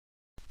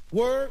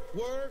Work,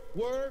 work,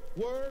 work,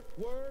 work,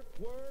 work,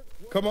 work.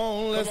 Come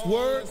on, let's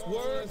work,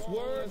 work,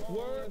 work,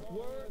 work,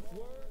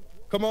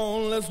 work. Come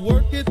on, let's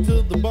work it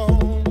to the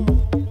bone.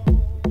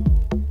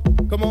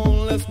 Come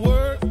on, let's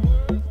work.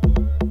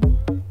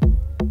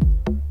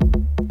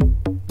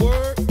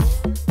 Work.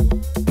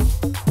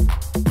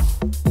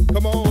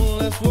 Come on,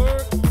 let's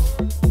work.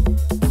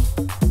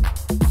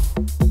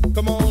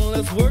 Come on,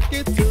 let's work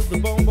it to the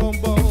bone,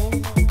 bone,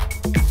 bone.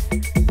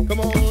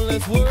 Come on,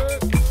 let's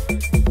work.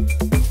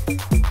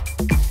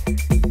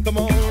 Come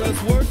on,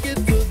 let's work it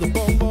to the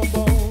bone, bone,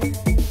 bone.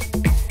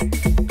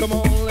 Come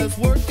on, let's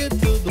work it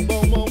to the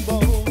bone, bone,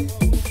 bone.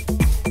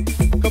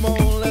 Come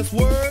on, let's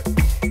work.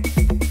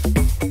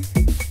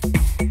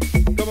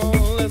 Come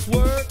on, let's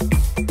work.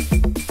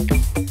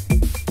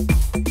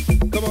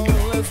 Come on,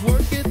 let's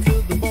work it to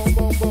the bone,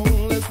 bone,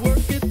 bone. Let's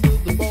work it to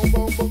the bone,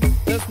 bone, bone.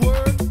 Let's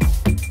work.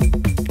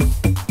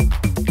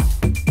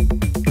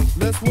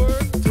 Let's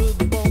work to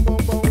the bone,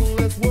 bone, bone.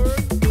 Let's work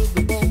to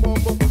the bone,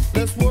 bone, bone.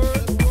 Let's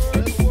work.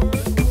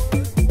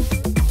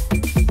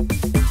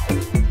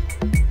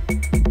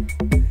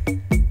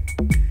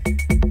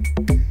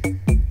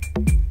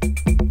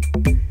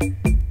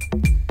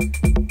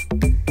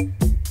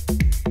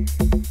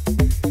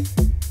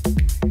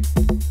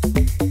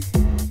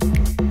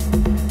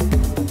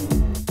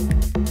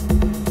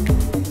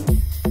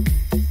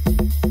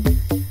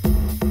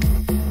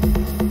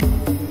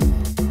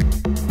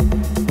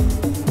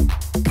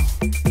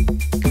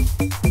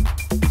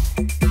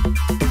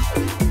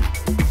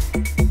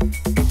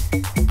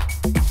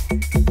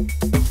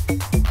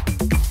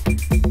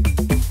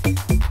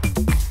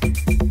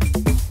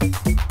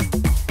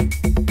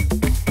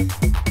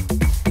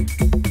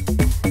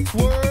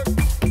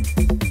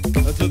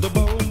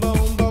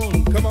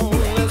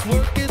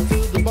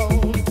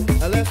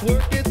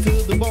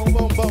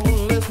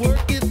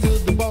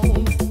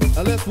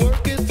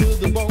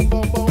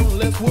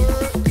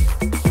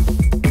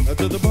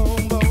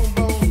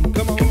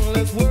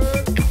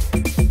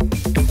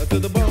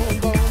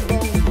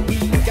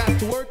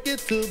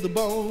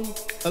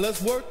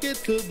 Let's work it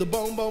to the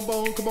bone, bone,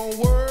 bone. Come on,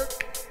 work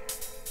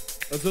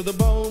to the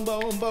bone,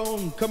 bone,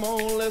 bone. Come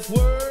on, let's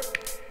work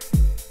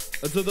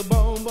to the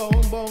bone,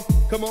 bone, bone.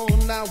 Come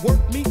on now,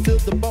 work me to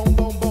the bone,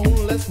 bone, bone.